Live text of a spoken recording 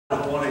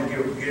want to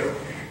give gifts.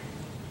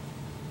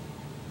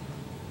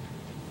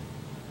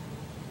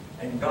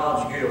 And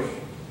God's gift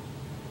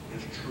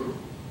is true.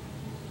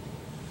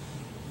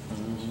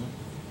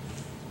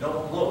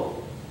 Don't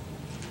look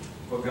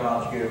for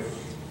God's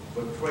gift,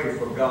 but pray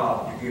for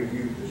God to give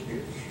you His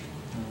gifts.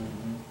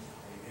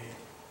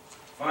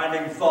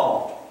 Finding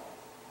fault.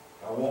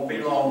 I won't be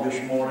long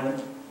this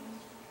morning,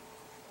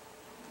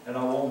 and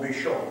I won't be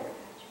short.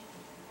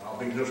 I'll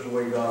be just the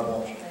way God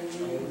wants it.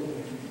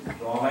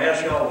 So I'm going to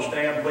ask y'all to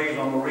stand, please.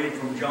 I'm going to read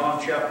from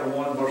John chapter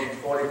 1, verses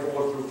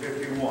 44 through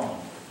 51.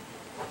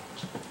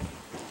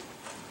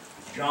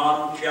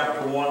 John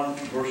chapter 1,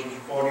 verses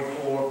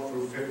 44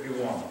 through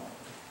 51.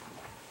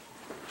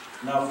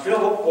 Now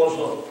Philip was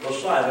of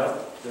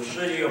Bethsaida, the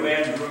city of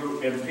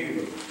Andrew and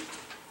Peter.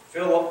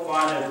 Philip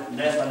findeth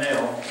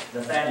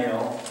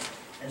Nathanael,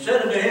 and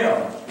said unto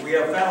him, We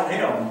have found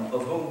him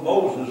of whom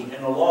Moses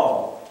in the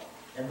law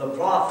and the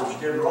prophets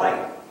did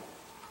write,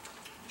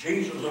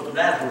 Jesus of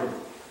Nazareth,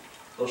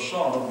 the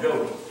son of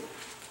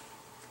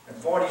Joseph. And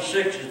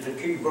 46 is the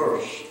key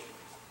verse.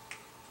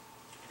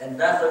 And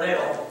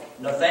Nathanael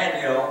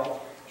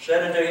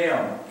said unto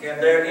him, Can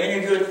there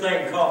any good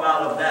thing come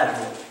out of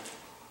Nazareth?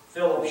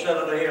 Philip said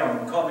unto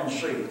him, Come and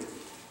see.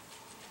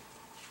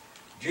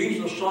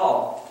 Jesus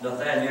saw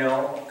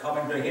Nathanael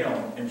coming to him,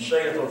 and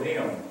saith of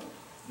him,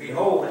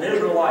 Behold, an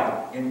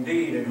Israelite,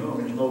 indeed, in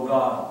whom is no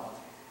God.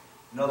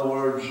 In other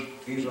words,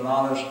 he's an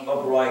honest,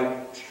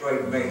 upright,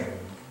 straight man.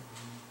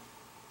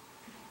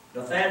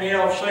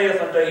 Nathanael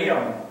saith unto him,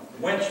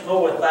 Whence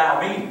knowest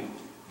thou me?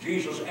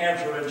 Jesus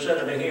answered and said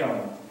unto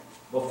him,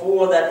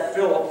 Before that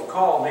Philip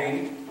called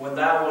thee, when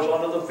thou was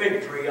under the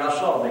fig tree, I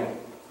saw thee.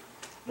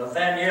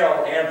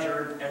 Nathanael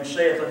answered and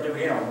saith unto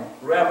him,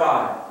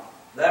 Rabbi,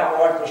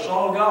 thou art the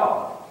Son of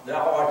God,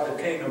 thou art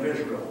the King of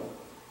Israel.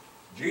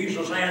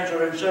 Jesus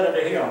answered and said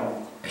unto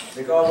him,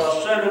 Because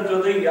I said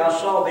unto thee, I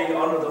saw thee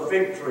under the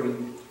fig tree,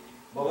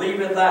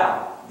 believe it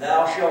thou,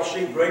 thou shalt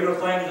see greater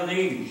things than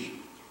these.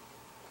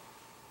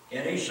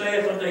 And he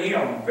saith unto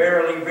him,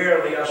 Verily,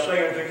 verily, I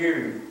say unto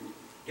you,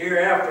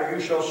 hereafter you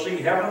shall see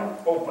heaven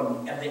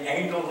open, and the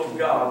angels of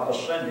God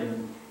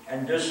ascending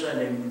and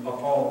descending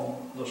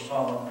upon the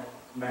Son of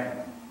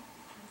Man.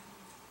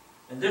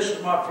 And this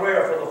is my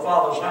prayer for the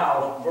Father's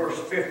house, verse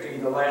 50,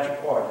 the last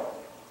part.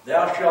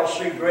 Thou shalt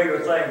see greater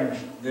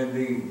things than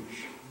these.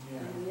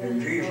 Yeah.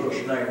 In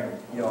Jesus' name,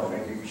 y'all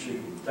may be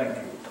seated. Thank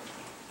you.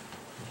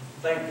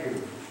 Thank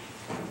you.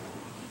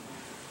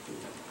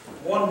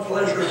 One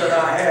pleasure that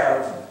I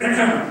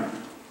have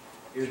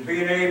is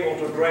being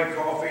able to drink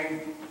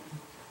coffee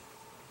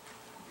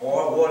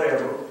or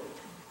whatever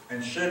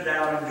and sit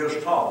down and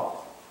just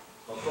talk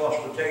across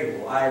the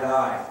table, eye to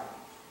eye.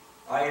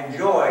 I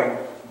enjoy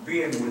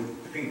being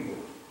with people,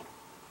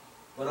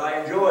 but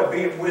I enjoy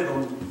being with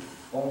them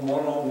on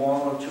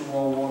one-on-one or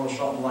two-on-one or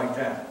something like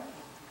that.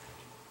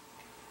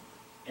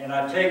 And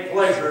I take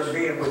pleasure in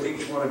being with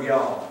each one of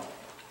y'all.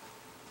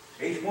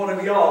 Each one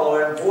of y'all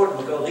are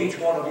important because each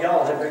one of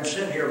y'all have been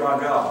sent here by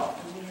God.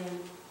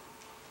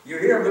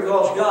 You're here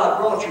because God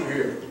brought you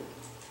here.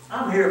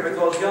 I'm here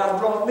because God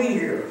brought me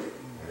here.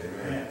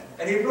 Amen.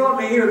 And He brought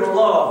me here to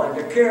love and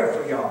to care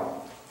for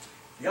y'all.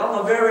 Y'all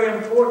are very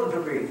important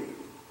to me.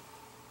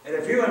 And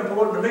if you're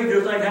important to me,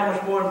 just think how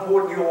much more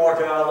important you are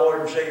to our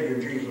Lord and Savior,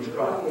 Jesus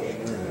Christ.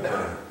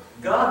 Amen.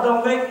 God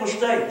don't make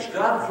mistakes.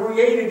 God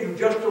created you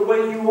just the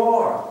way you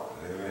are.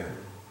 Amen.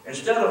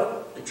 Instead of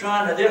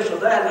trying to this or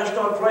that, let's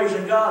start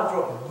praising God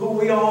for who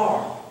we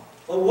are,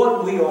 for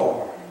what we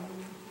are.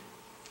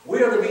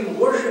 We are to be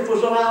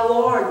worshipers of our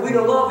Lord. We are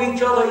to love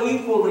each other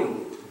equally.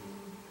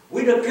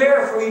 We are to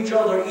care for each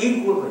other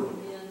equally.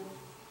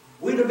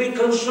 We are to be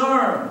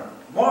concerned.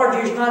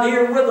 Margie's not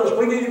here with us.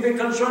 We need to be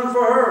concerned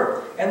for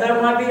her. And there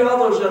might be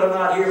others that are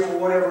not here for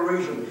whatever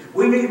reason.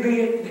 We need to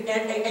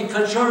be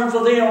concerned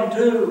for them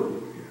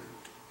too.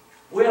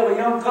 We have a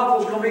young couple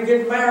who's going to be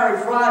getting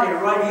married Friday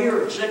right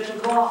here at 6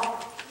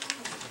 o'clock.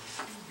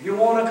 If you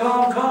want to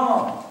come,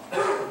 come.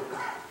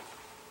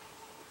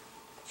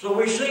 So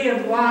we're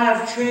seeing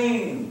lives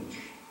change.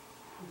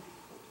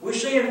 We're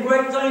seeing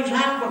great things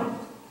happen.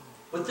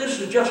 But this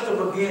is just the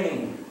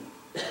beginning.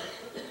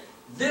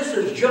 This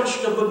is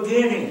just the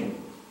beginning.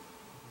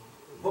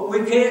 But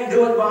we can't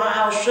do it by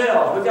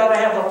ourselves. We've got to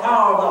have the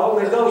power of the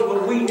Holy Ghost,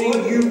 but we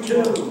need you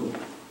too.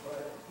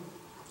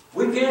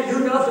 We can't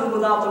do nothing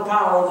without the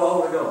power of the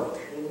Holy Ghost.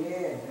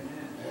 Amen.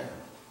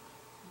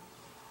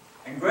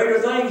 And greater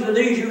things than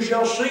these you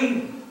shall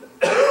see.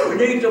 We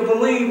need to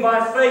believe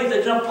by faith.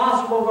 It's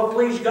impossible to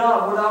please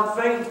God without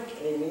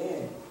faith.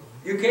 Amen.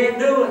 You can't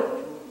do it.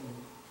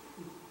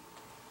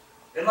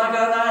 And like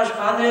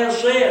Inez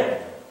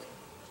said,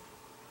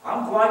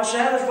 I'm quite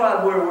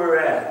satisfied where we're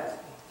at.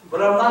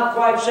 But I'm not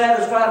quite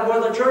satisfied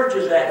where the church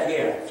is at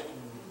yet.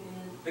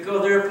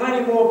 Because there are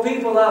plenty more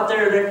people out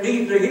there that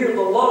need to hear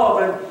the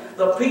love and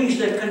the peace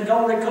that can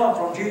only come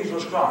from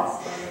Jesus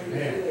Christ.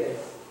 Amen.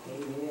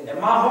 And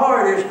my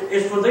heart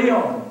is for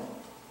them.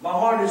 My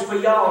heart is for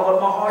y'all,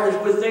 but my heart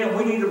is with them.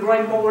 We need to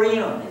bring more in.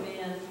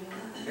 Amen.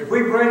 If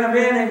we bring them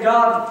in and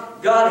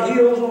God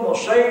heals them or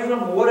saves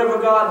them or whatever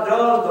God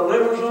does,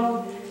 delivers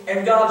them,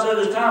 and God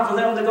says it's time for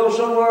them to go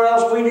somewhere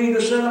else, we need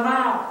to send them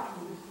out.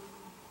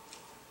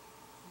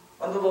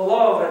 Under the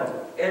love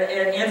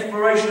and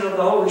inspiration of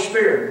the Holy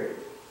Spirit.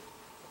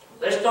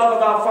 Let's talk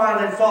about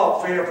finding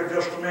fault here for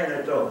just a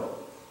minute, though.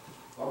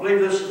 I believe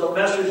this is a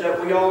message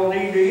that we all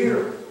need to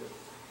hear.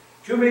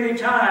 Too many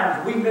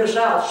times we miss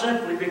out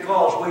simply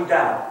because we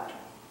doubt.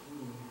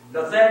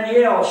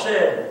 Nathanael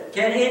said,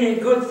 "Can any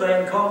good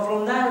thing come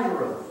from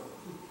Nazareth?"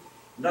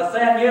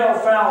 Nathanael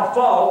found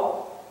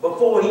fault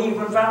before he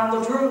even found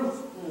the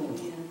truth.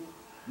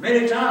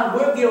 Many times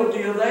we're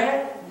guilty of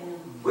that.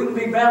 We can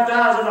be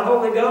baptized in the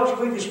Holy Ghost,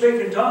 we can speak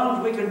in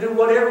tongues, we can do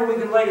whatever, we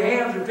can lay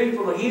hands on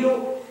people to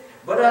heal.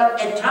 But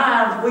at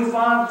times we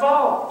find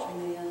fault.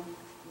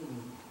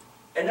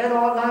 And that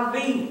ought not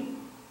be.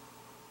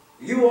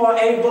 You are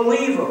a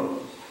believer.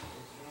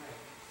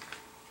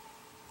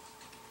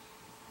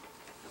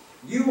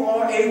 You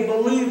are a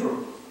believer.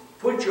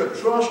 Put your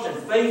trust and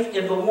faith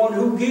in the one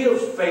who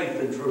gives faith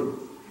and truth.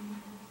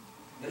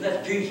 And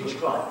that's Jesus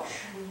Christ.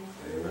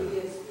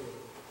 Amen.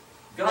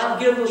 God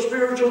gives us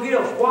spiritual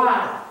gifts.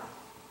 Why?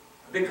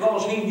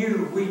 Because He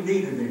knew we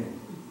needed them.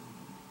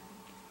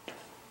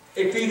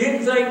 If He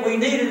didn't think we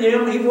needed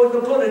them, He wouldn't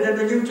have put it in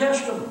the New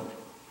Testament.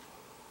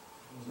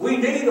 We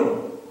need them.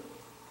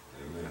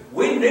 Amen.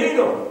 We need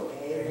them.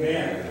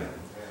 Amen.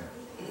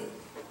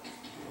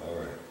 All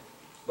right.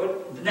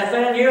 But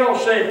Nathanael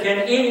said, "Can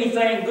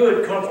anything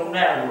good come from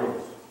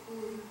Nazareth?"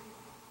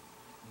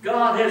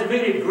 God has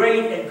many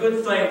great and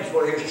good things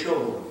for His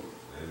children.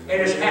 Amen.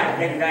 And it's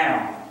happening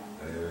now.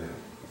 Amen.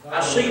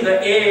 I see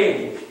the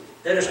egg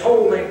that is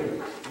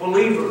holding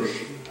believers.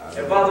 Amen.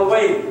 And by the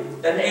way,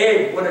 an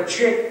egg, when a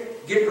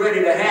chick gets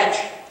ready to hatch,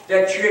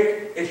 that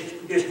chick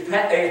is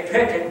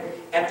pecking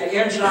at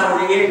the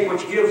inside of the egg,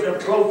 which gives them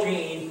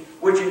protein,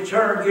 which in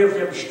turn gives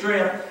them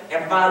strength,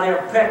 and by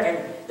their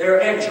pecking,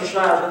 they're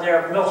exercising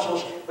their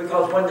muscles,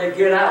 because when they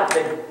get out,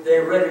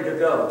 they're ready to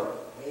go.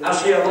 I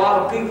see a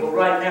lot of people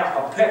right now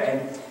are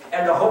pecking,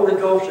 and the Holy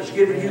Ghost is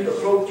giving you the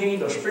protein,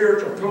 the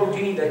spiritual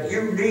protein that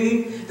you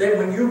need, that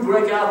when you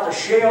break out the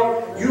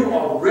shell, you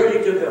are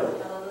ready to go.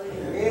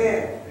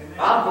 Amen.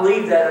 I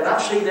believe that, and I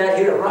see that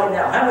here right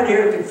now. How many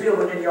here can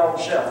feel it in your own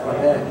self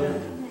right now?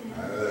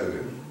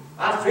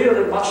 I feel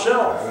it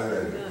myself.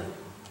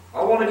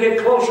 I want to get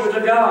closer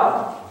to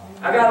God.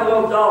 I got a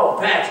little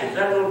dog, Patches.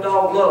 That little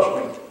dog loves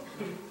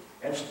me.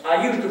 And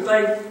I used to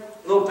think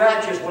little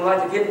Patches would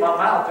like to get in my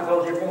mouth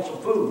because he wants some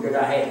food that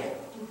I had.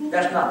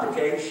 That's not the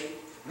case.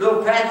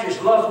 Little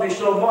Patches loves me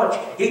so much,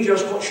 she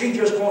just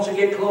wants to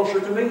get closer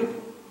to me.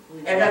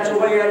 And that's the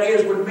way it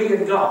is with me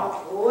and God.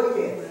 Oh,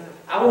 yes.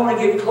 I want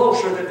to get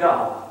closer to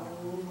God.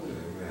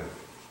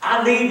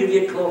 I need to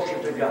get closer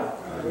to God.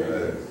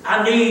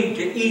 I need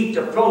to eat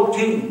the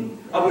protein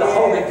of the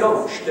Holy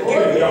Ghost to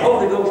give me the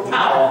Holy Ghost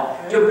power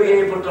to be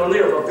able to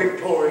live a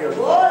victorious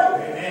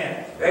life.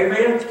 Amen.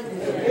 Amen?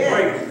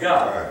 Praise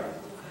God.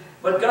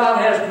 But God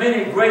has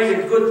many great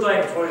and good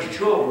things for His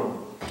children.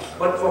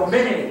 But for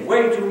many,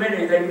 way too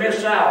many, they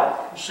miss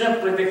out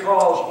simply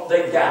because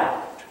they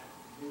doubt.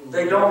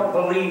 They don't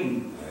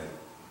believe.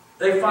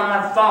 They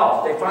find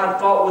fault. They find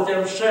fault with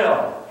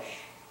themselves.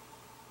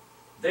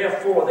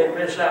 Therefore, they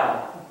miss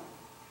out.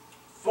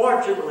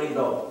 Fortunately,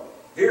 though,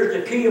 here's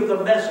the key of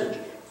the message.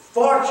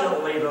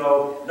 Fortunately,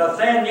 though,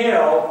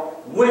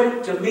 Nathanael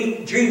went to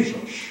meet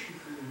Jesus.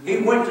 He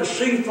went to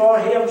see for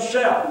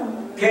himself.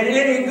 Can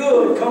any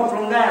good come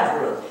from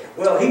Nazareth?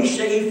 Well, he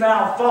said he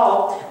found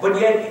fault, but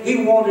yet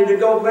he wanted to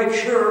go make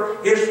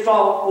sure his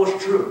fault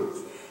was true.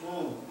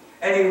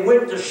 And he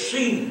went to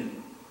see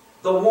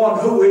the one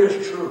who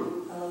is true.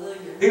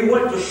 He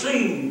went to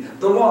see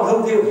the one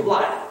who gives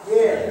life.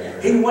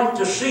 He went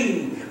to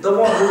see the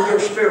one who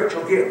gives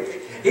spiritual gifts.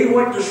 He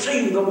went to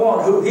see the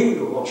one who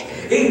heals.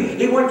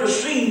 He went to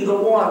see the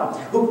one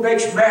who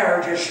makes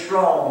marriages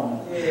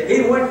strong.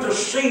 He went to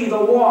see the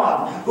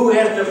one who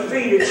has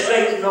defeated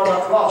Satan on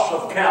the cross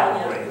of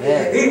Calvary.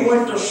 He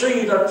went to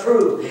see the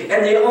truth,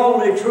 and the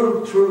only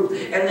true truth,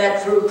 and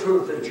that true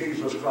truth is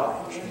Jesus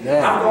Christ.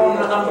 I'm going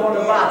to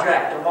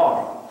Bajac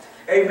tomorrow.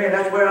 Amen.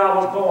 That's where I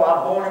was born. I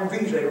was born in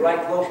Visa,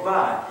 right close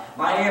by.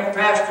 My aunt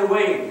passed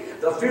away.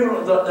 The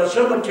funeral, the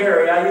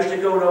cemetery, I used to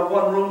go to a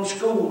one-room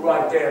school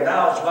right there.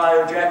 Now it's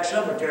SAVUIOUR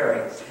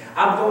Cemetery.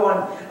 I'm going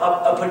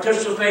to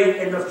participate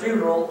in the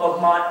funeral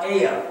of my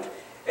aunt.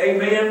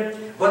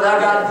 Amen. But I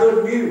got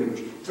good news.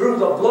 Through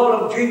the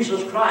blood of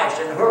Jesus Christ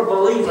and her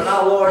belief in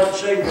our Lord and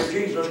Savior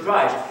Jesus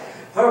Christ,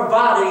 her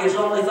body is the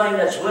only thing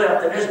that's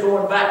left, and it's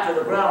going back to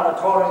the ground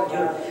according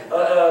to,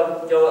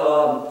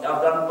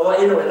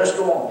 anyway, let's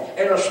go on.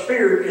 And her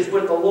spirit is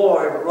with the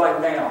Lord right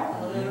now.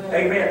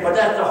 Amen. But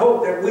that's the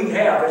hope that we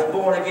have as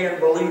born-again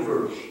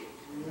believers.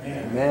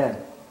 Amen.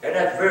 And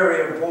that's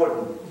very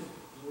important.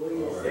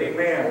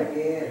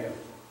 Amen.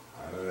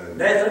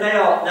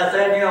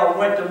 Nathanael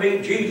went to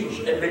meet Jesus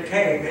and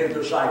became his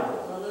disciple.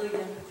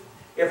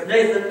 If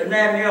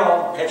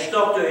Nathanael had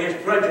stuck to his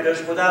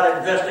prejudice without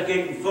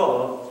investigating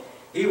further,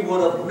 he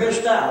would have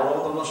missed out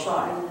on the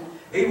Messiah.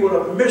 he would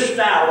have missed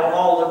out on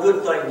all the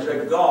good things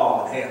that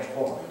God has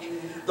for us.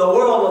 The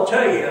world will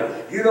tell you,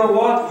 you know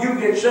what, you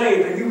get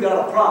saved and you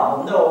got a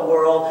problem. No,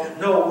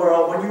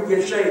 world, when you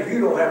get saved,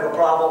 you don't have a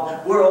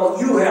problem. World,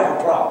 you have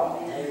a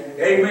problem.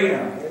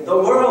 Amen. The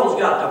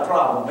world's got the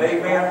problem.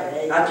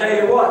 Amen. I tell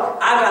you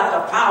what, I got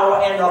the power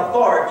and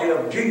authority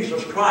of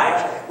Jesus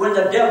Christ. When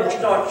the devil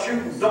starts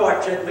shooting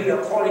darts at me,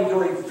 according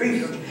to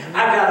Ephesians,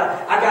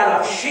 I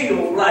got a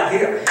shield right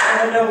here.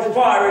 And when those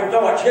fiery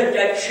darts hit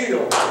that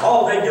shield,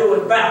 all they do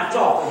is bounce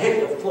off and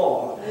hit the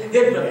floor,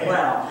 hit the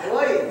ground.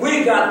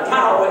 We got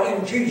power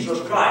in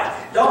Jesus Christ.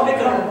 Don't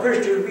become a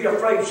Christian and be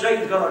afraid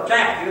Satan's going to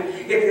attack you.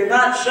 If you're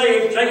not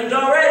saved, Satan's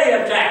already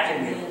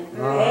attacking you.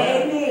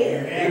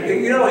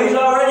 Amen. You know, he's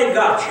already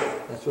got you.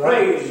 That's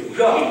right. Praise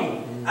God.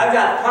 I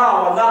got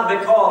power not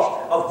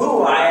because of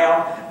who I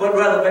am, but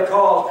rather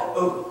because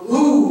of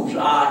whose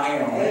I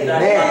am.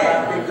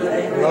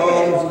 Amen.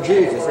 Lord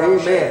Jesus.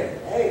 Amen.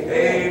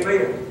 Amen.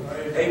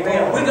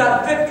 Amen. We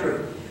got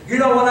victory. You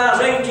know, when I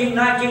was 18,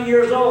 19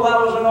 years old,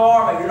 I was in the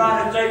Army,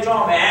 United States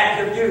Army,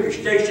 active duty,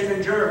 stationed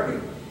in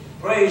Germany.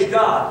 Praise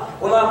God.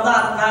 Well, I'm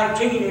not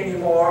 19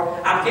 anymore.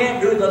 I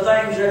can't do the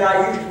things that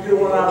I used to do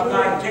when I was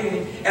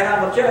 19. And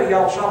I'm going to tell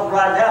y'all something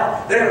right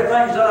now. There are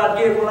things that I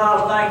did when I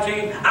was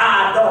 19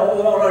 I don't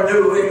want to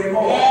do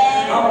anymore.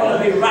 I want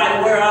to be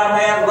right where I'm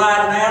at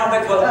right now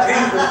because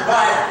Jesus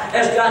Christ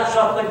has got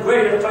something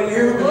greater for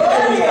you.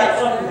 And He's got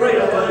something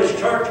greater for this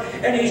church.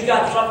 And He's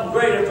got something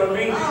greater for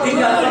me. He's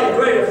got something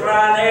greater for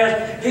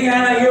Inez.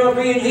 Deanna, you're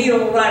being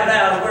healed right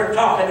now as we're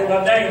talking in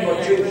the name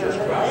of Jesus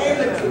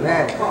Christ.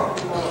 Amen.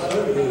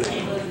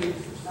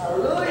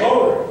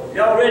 Glory.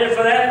 Y'all ready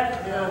for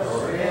that?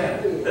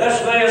 Yes.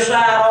 Let's lay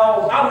aside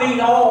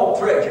all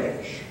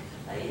prejudice.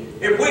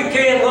 If we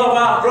can't love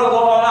our brother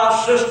or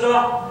our sister,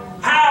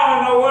 how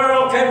in the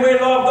world can we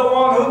love the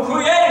one who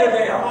created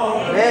them?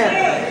 Amen.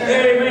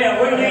 Amen.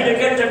 We need to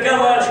get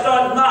together and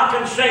start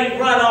knocking Satan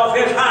right off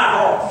his high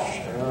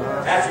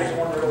horse. That's just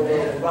one of those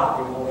little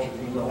rocky horses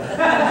he loves.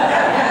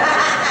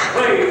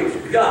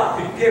 Praise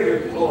God. Give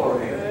Him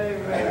glory.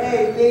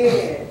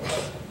 Amen.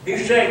 He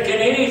said, can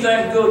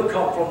anything good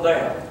come from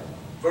there?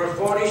 Verse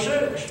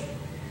 46.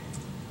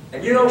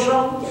 And you know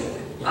something?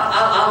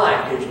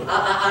 I like this.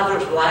 I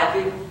just like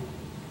it.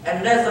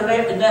 And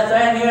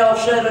Nathanael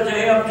said unto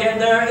him, can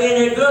there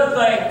any good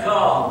thing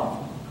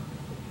come?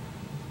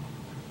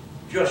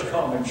 Just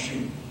come and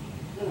see.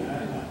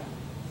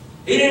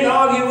 He didn't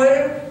argue with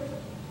him.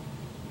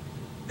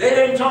 They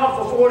didn't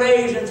talk for 4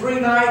 days and 3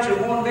 nights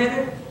and 1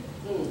 minute.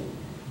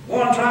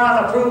 One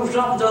trying to prove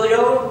something to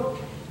the other.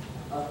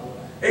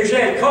 He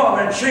said, come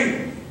and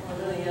see.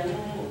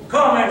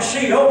 Come and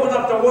see. Open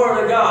up the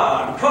Word of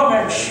God. Come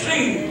and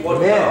see what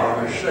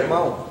God is saying.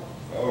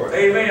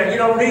 Amen. You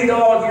don't need to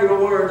argue the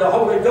Word. The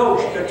Holy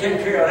Ghost can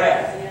take care of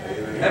that.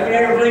 Have you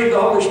ever believed the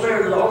Holy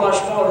Spirit is a whole lot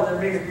smarter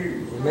than me and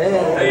you?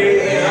 Amen.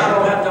 Amen. I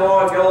don't have to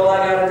argue. All I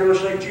got to do is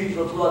say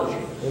Jesus loves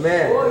you.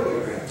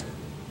 Amen.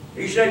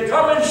 He said,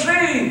 come and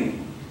see.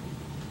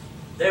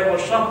 There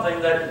was something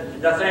that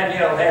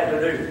Nathanael had to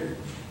do.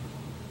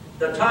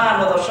 The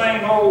time of the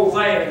same old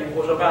thing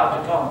was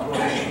about to come to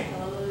an end.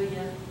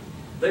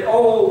 The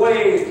old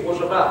way was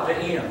about to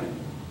end.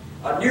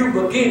 A new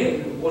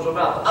beginning was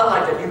about to, I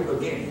like a new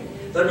beginning.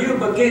 The new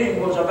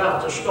beginning was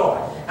about to start.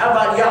 How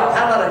about y'all?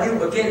 How about a new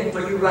beginning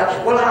for you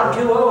right? Well, I'm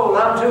too old.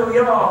 I'm too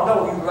young.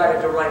 No, you're right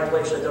at the right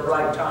place at the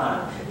right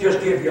time.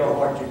 Just give your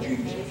heart to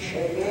Jesus.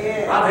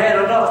 Amen. I've had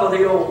enough of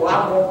the old.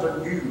 I want the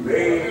new.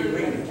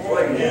 Amen.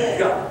 Praise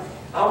God.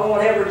 I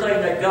want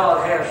everything that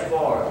God has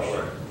for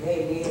us.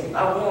 Amen.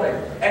 I want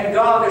it. And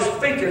God is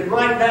speaking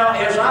right now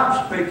as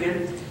I'm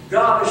speaking.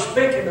 God is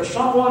speaking to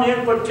someone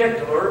in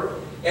particular.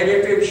 And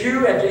if it's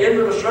you at the end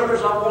of the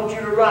service, I want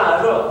you to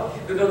rise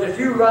up. Because if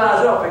you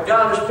rise up and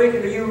God is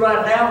speaking to you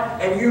right now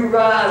and you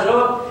rise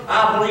up,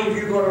 I believe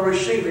you're going to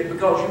receive it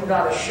because you're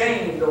not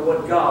ashamed of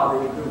what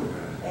God is doing.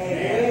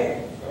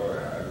 Amen.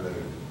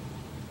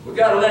 We've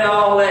got to let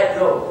all that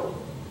go.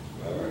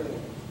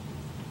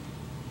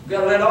 We've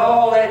got to let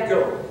all that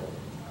go.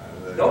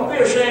 Don't be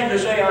ashamed to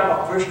say I'm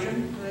a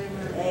Christian.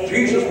 Amen.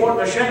 Jesus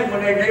wasn't ashamed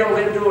when they nailed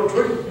him to a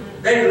tree.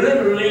 They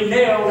literally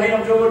nailed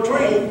him to a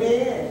tree.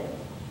 Amen.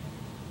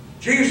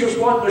 Jesus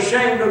wasn't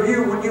ashamed of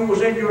you when you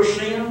was in your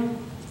sin.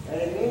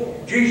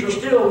 Amen. Jesus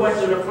still went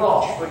to the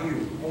cross for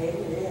you.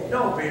 Amen.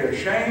 Don't be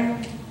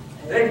ashamed.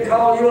 They can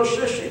call you a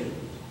sissy.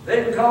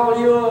 They can call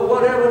you a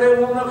whatever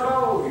they want to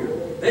call you.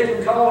 They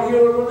can call you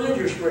a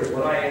religious freak.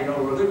 Well, I ain't no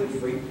religious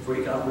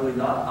freak. I'm really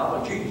not.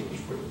 I'm a Jesus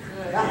freak.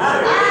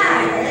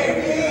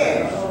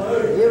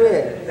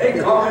 Amen. They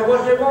can call me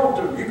what they want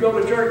to. You go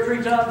to church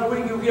 3 times a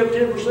week, you give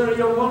 10% of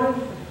your money.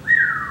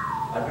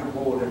 I do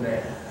more than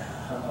that.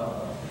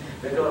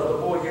 Because the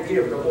more you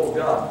give, the more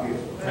God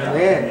gives.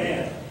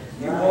 Amen.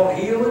 You want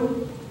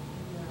healing?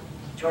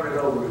 Turn it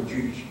over to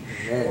Jesus.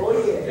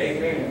 Amen.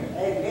 Amen.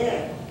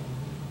 Amen.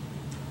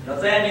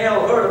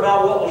 Nathanael heard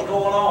about what was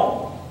going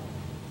on.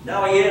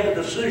 Now he had a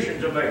decision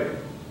to make.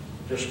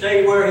 To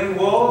stay where he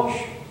was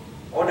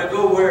or to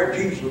go where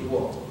Jesus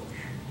was.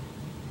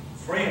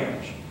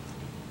 Friends,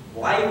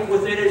 Life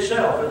within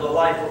itself is a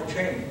life of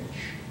change.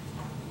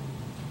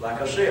 Like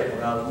I said,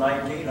 when I was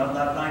 19, I'm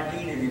not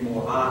 19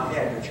 anymore. I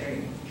had to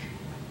change.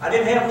 I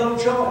didn't have no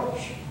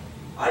choice.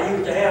 I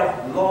used to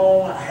have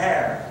long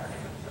hair.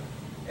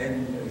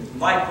 And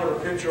Mike put a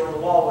picture on the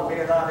wall when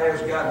me and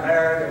NATHANAEL got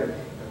married. And,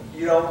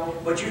 you know,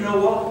 but you know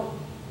what?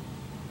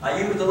 I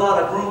used a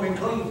lot of grooming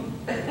cleaning.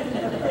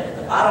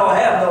 I don't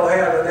have no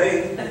hair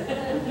today.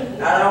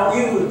 I don't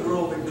use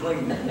grooming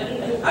cleaning.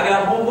 I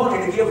got more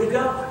money to give to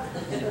God.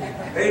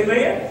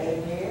 Amen?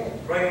 Amen.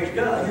 Praise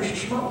God. I used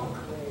to smoke.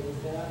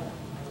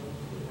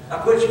 I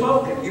quit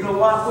smoking. You know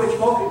why I quit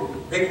smoking?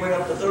 They went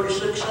up to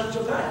 36 cents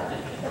a pack.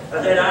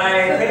 I said, I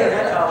ain't paying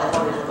that kind of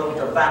money for those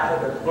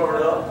tobacco that's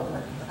burned up.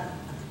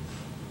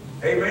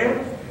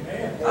 Amen?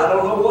 Amen? I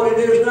don't know what it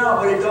is now,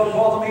 but it don't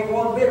bother me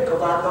one bit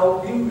because I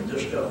don't use the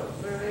stuff.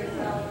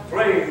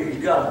 Praise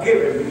God. Give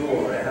it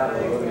glory.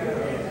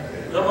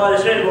 Hallelujah. Somebody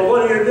said, well,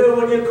 what do you do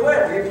when you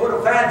quit? Do you put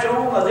a patch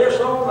on or this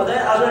on or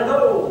that? I said,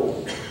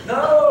 no.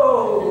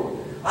 No.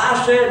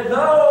 I said,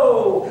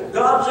 no.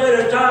 God said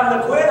it's time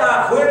to quit.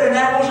 I quit and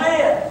that was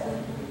it.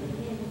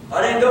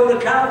 I didn't go to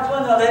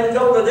counseling. I didn't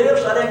go to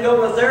this. I didn't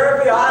go to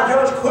therapy. I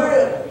just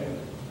quit.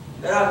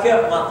 And I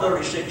kept my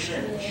 36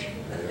 cents.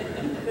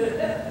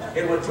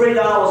 It was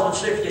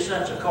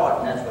 $3.60 a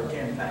carton. That's for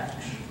 10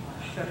 packs.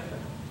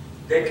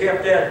 They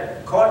kept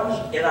that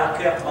cartons, and I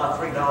kept my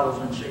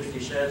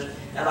 $3.60.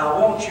 And I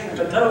want you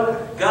to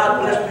know,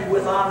 God blessed me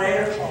with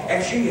NATHANAEL,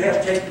 and she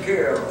has taken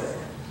care of it.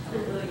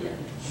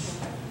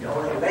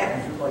 Y'all ain't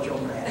laughing too much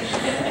on that.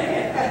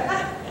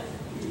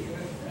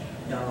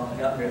 Y'all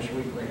got me a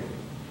sweet lady.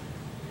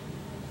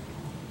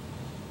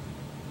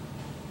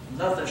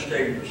 Nothing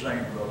stayed the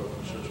same, brothers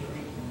and sisters.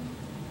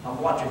 I'm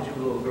watching two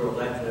little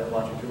girls. Actually, I'm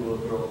watching two little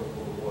girls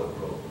before the boy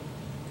grow.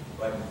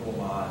 Right before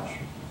my eyes.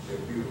 They're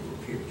beautiful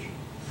kids.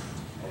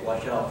 Now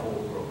watch out for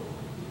them grow.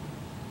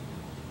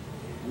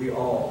 We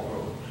all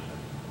grow.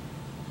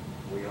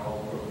 We all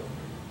grow.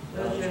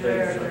 Does your Nothing stays the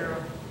hair,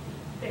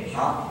 same. Daryl?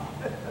 Huh?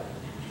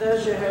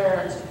 Does your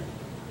hair?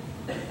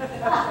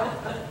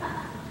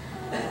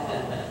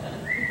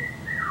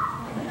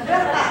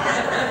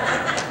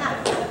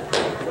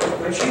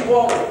 When she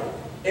walked,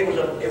 it was a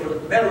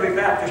Metairie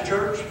Baptist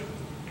church,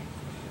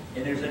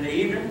 and it was in the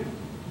evening,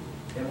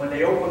 and when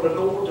they opened the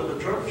door to the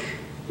church,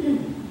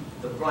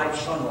 the bright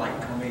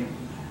sunlight come in,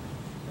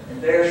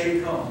 and there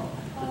she come.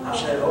 I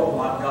said, oh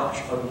my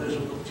gosh,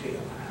 Elizabeth Taylor.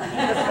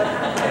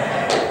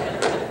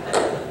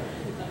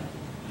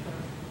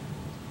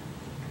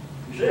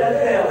 You see, I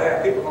did have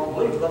hair. People don't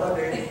believe, but I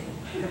did.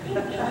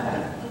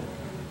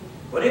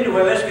 But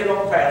anyway, let's get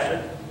on past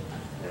it.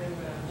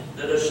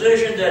 The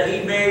decision that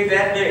he made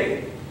that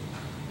day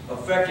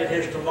affected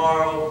his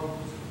tomorrow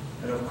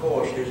and, of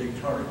course, his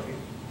eternity.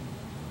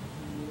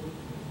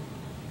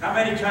 How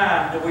many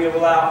times do we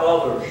allow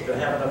others to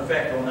have an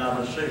effect on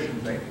our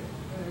decision making?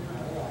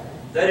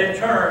 That in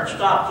turn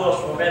stops us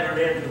from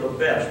entering into the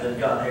best that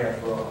God has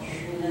for us.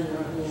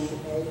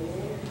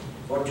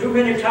 For too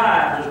many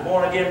times as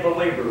born-again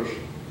believers,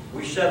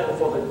 we settle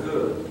for the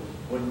good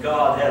when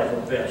God has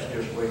the best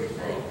just waiting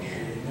for us.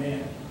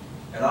 Amen.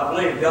 And I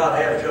believe God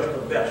has just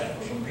the best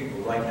for some people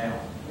right now.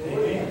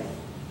 Amen.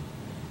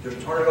 Just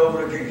turn it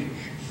over to Jesus.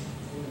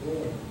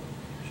 Amen.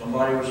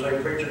 Somebody would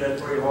say, preacher,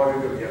 that's pretty hard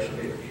to do. Yes, it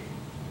is.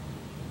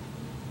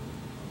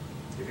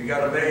 If you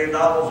got $1 million,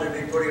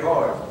 it'd be pretty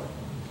hard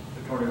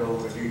to turn it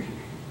over to Jesus.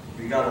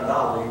 If you got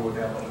 $1, you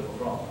wouldn't have much of a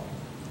problem.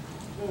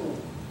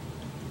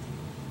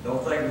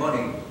 Don't think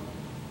money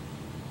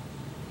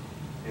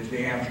is the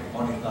answer.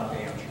 Money's not the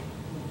answer.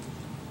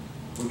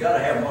 We got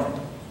to have money,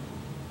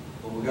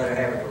 but we got to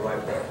have it the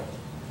right way.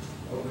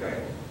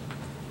 Okay.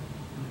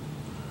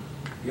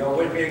 Y'all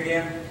with me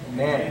again?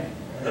 Amen.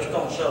 Let's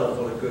don't settle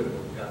for the good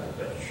when we got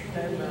the best.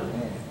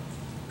 Amen.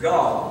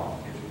 God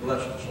is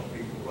blessing some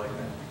people right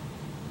now.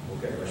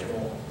 Okay, let's go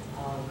on.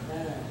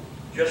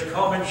 Just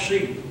come and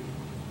see.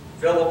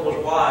 Philip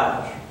was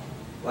wise.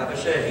 Like I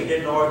said, he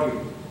didn't argue.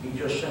 He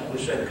just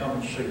simply said, come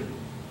and see.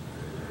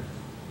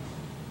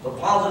 The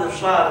positive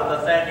side of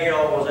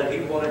Nathanael was that he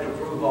wanted to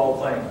prove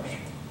all things.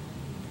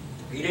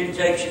 He didn't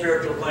take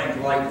spiritual things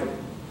lightly.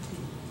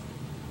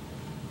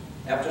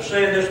 After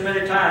saying this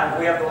many times,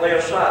 we have to lay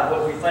aside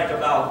what we think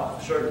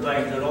about certain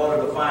things in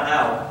order to find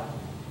out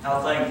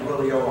how things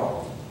really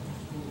are.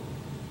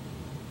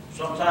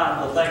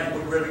 Sometimes the things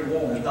we really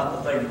want is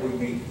not the things we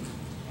need.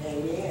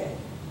 Amen.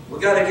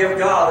 We've got to give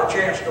God a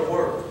chance to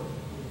work.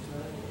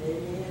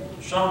 Amen.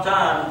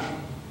 Sometimes,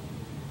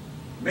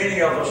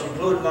 many of us,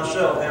 including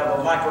myself, have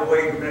a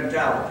microwave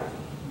mentality.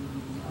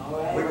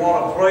 We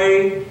want to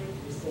pray,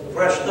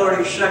 press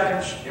 30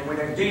 seconds, and when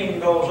the ding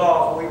goes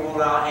off, we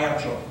want our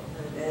answer.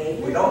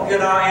 We don't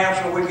get our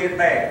answer, we get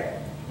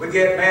mad. We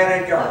get mad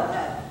at God.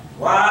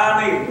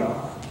 Why me,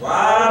 God?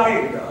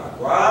 Why me, God?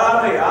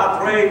 Why me? I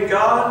prayed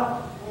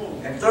God,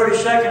 and 30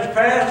 seconds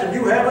passed, and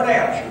you haven't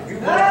answered. You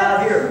must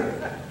not hear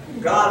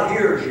me. God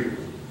hears you.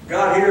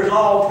 God hears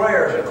all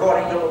prayers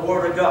according to the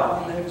Word of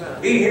God.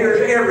 He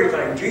hears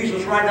everything.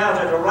 Jesus right now is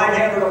at the right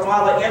hand of the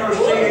Father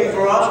interceding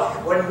for us.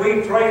 When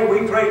we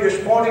pray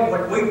this morning,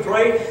 when we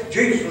pray,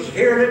 Jesus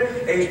heard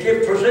it.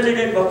 He's presented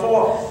it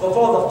before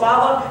the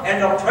Father,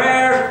 and the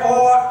prayers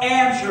are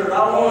answered.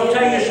 I want to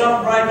tell you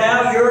something right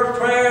now. Your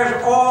prayers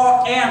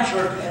are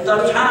answered.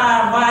 The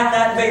time might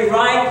not be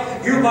right.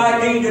 You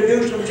might need to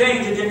do some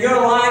changes in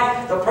your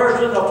life. The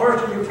person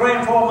you're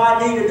praying for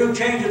might need to do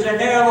changes in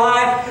their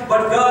life.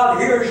 But God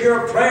hears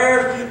your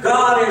prayers.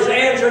 God is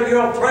answering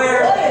your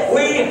prayers.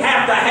 We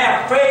have to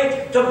have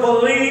faith to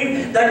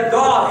believe that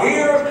God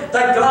hears,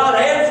 that God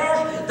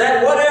answers,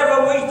 that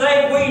whatever we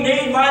think we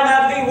need might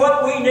not be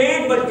what we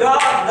need, but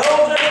God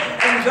knows it,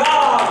 and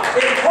God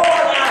is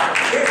pouring out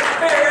His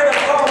Spirit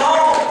upon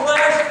all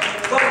flesh,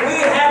 but we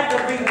have to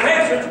be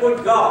patient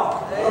with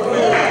God.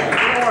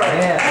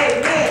 Amen.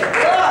 Amen.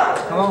 Glory.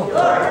 Come on.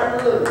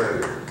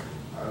 Glory.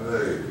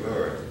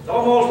 Hallelujah. It's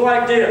almost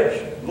like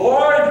this.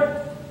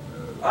 Lord,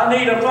 I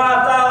need a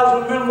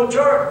 5,000 member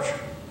church.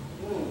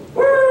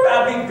 Woo,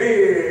 I'll be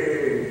big.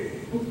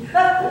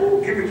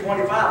 Ooh, give me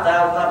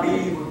 25,000, I'll be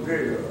even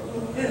bigger.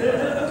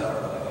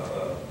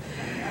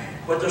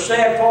 But the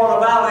sad part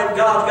about it,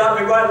 God's got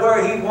me right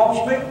where He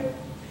wants me.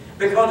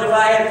 Because if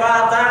I had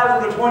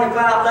 5,000 or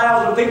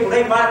 25,000 people,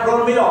 they might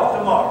run me off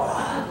tomorrow.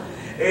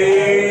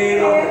 Hey,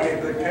 I'll get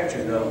a good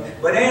pension though.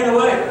 But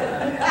anyway,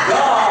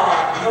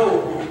 God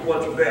knows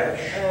what's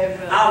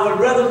best. I would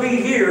rather be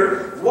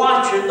here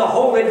watching the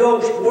Holy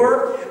Ghost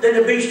work than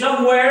to be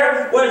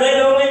somewhere where they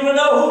don't even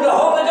know who the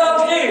Holy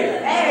Ghost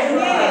is.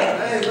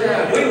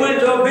 Amen. We went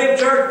to a big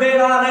church,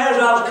 NATHANAEL.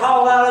 I was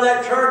called out of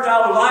that church.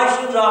 I was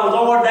licensed. I was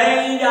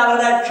ordained out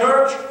of that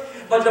church.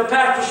 But the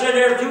pastor said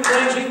there's two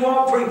things he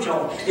won't preach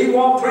on. He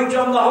won't preach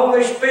on the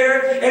Holy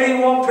Spirit, and he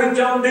won't preach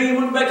on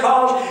demons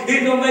because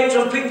he's going to make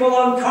some people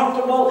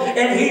uncomfortable,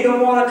 and he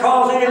don't want to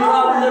cause any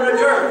problem to the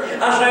church.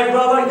 I say,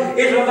 brother,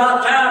 it's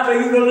about time for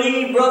you to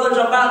leave, brother.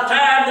 It's about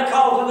time to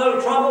cause a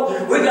little trouble.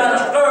 We got to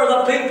stir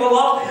the people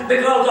up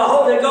because the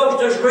Holy Ghost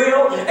is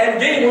real,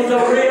 and demons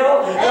are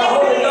real. The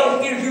Holy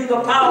Ghost gives you the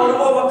power to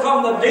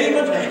overcome the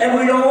demons, and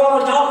we don't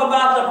want to talk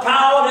about the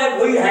power that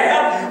we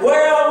have.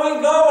 Where are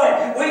we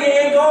going? We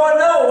ain't going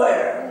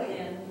nowhere.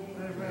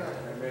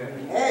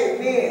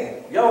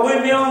 Amen. Y'all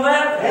with me on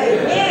that?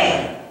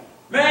 Amen.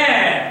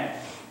 Man,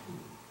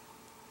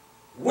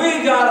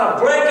 we got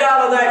to break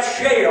out of that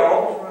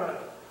shell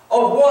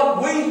of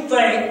what we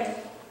think,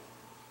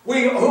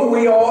 who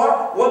we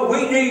are, what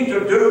we need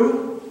to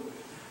do.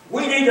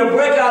 We need to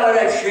break out of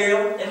that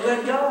shell and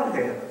let God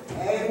have it.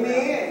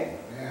 Amen.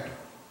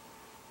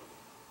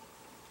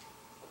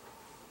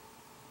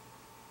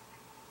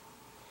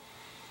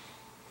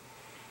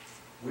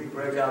 We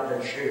break out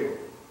that shell.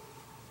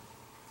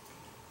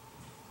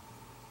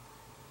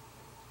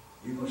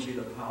 You're going to see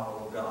the power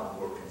of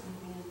God working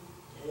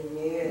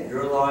Amen. in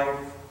your life,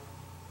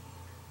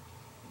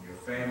 in your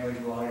family's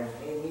life,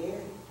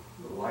 Amen.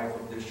 the life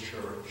of this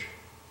church.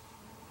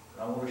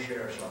 And I want to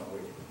share something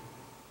with you.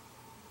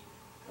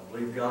 I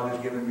believe God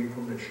has given me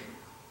permission.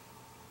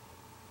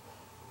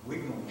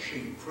 We're going to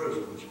see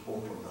prisons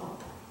open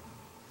up.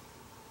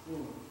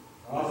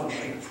 We're going to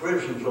see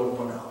prisons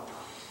open up.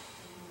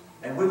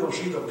 And we're going to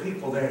see the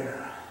people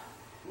there,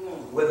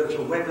 whether it's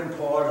the women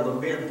part or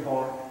the men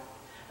part.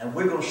 And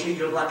we're going to see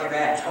just like in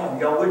Acts. Home,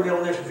 y'all with me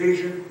on this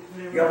vision?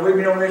 Y'all with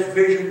me on this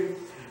vision?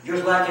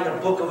 Just like in the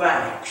book of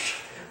Acts.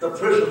 The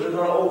prisons are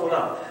going to open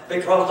up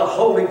because the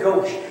Holy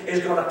Ghost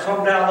is going to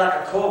come down like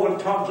a cloven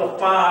tongues of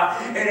fire,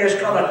 and it's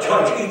going to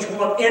touch each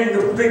one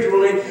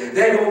individually.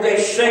 They're going to get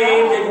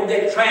saved, they're going to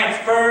get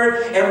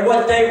transferred, and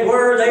what they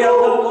were, they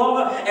are no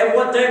longer, and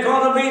what they're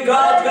going to be,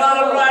 God's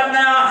got them right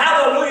now.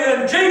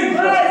 Hallelujah in Jesus'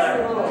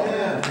 name.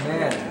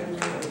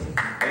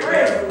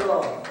 Amen.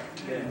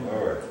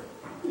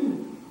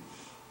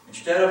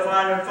 Instead of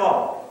finding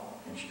fault,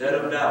 instead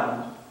of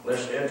doubting,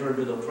 let's enter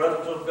into the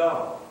presence of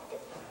God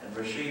and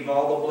receive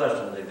all the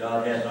blessings that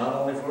God has not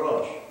only for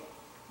us,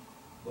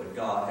 but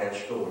God has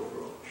stored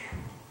for us.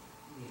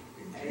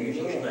 In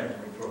Jesus' name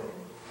we pray.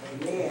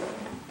 Amen.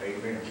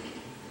 Amen.